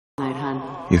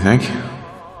You think?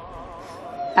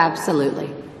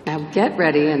 Absolutely. Now get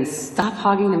ready and stop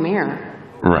hogging the mirror.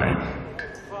 Right.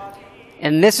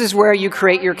 And this is where you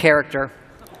create your character,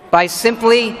 by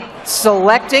simply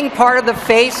selecting part of the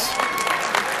face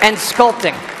and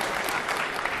sculpting.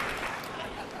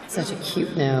 Such a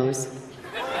cute nose.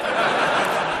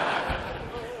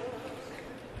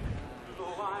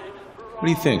 What do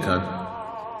you think, hon?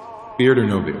 Beard or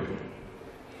no beard?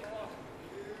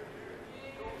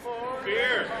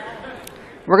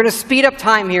 We're going to speed up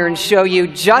time here and show you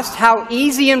just how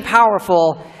easy and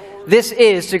powerful this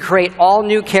is to create all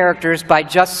new characters by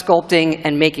just sculpting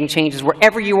and making changes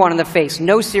wherever you want in the face.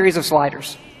 No series of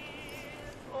sliders.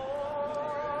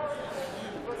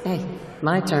 Hey,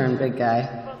 my turn, big guy.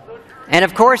 And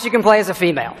of course, you can play as a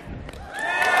female.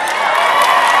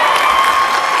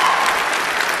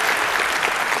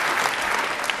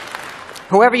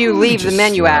 Whoever you leave the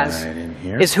menu as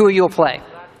is who you'll play.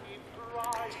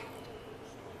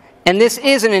 And this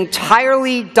is an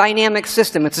entirely dynamic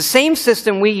system. It's the same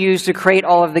system we use to create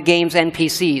all of the game's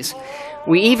NPCs.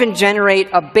 We even generate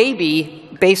a baby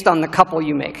based on the couple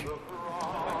you make.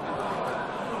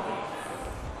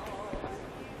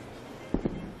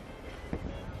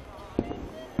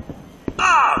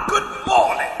 Ah, good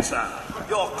morning, sir.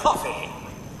 Your coffee.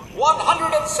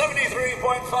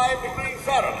 173.5 degrees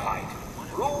Fahrenheit.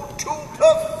 Brewed to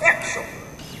perfection.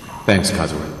 Thanks,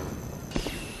 Kazuya.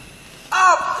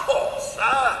 Of course,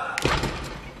 sir.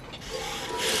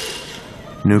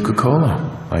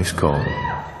 Nuka-Cola. Ice cold.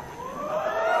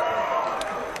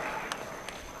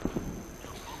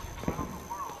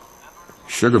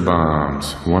 Sugar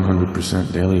bombs.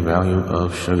 100% daily value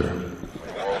of sugar.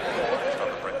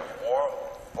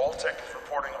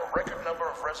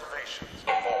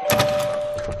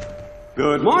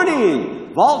 Good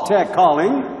morning! Vault-Tec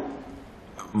calling.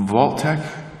 Vault-Tec?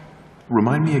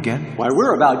 Remind me again? Why,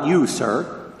 we're about you,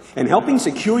 sir, and helping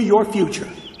secure your future.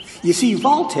 You see,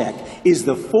 Vault-Tec is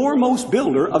the foremost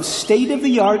builder of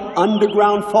state-of-the-art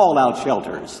underground fallout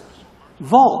shelters.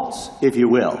 Vaults, if you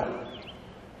will.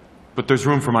 But there's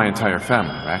room for my entire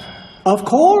family, right? Of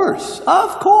course,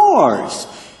 of course.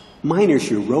 Minus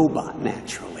your robot,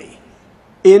 naturally.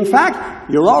 In fact,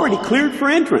 you're already cleared for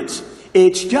entrance.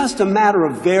 It's just a matter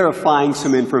of verifying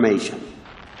some information.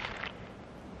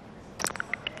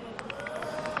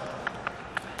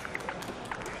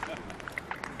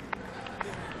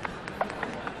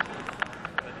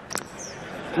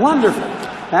 Wonderful.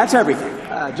 That's everything.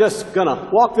 Just gonna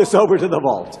walk this over to the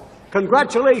vault.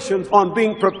 Congratulations on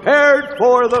being prepared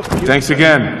for the future. Thanks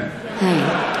again. Hey,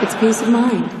 it's peace of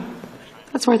mind.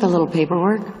 That's worth a little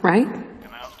paperwork, right?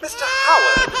 Mr.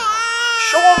 Howard,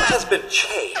 Sean has been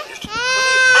changed, but he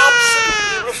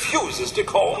absolutely refuses to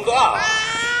calm down.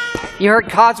 You heard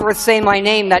Codsworth say my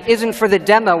name. That isn't for the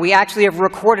demo. We actually have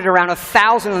recorded around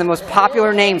 1,000 of the most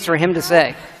popular names for him to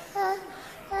say.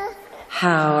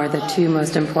 How are the two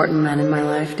most important men in my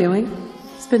life doing?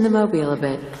 Spin the mobile a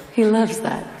bit. He loves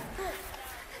that.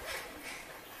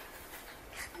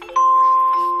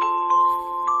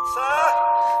 Sir,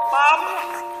 Mom,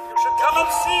 you should come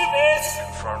and see this.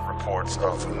 Confirmed reports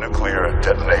of nuclear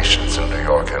detonations in New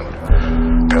York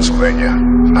and Pennsylvania.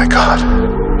 My God.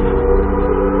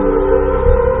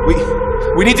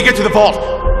 We need to get to the vault!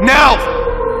 Now!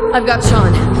 I've got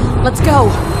Sean. Let's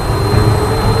go.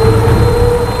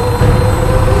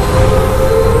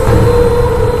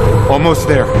 Almost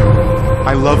there.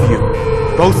 I love you.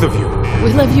 Both of you.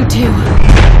 We love you too.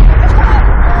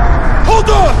 Hold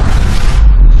on!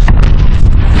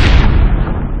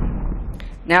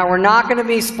 Now, we're not going to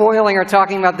be spoiling or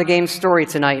talking about the game's story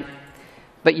tonight,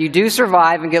 but you do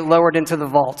survive and get lowered into the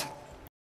vault.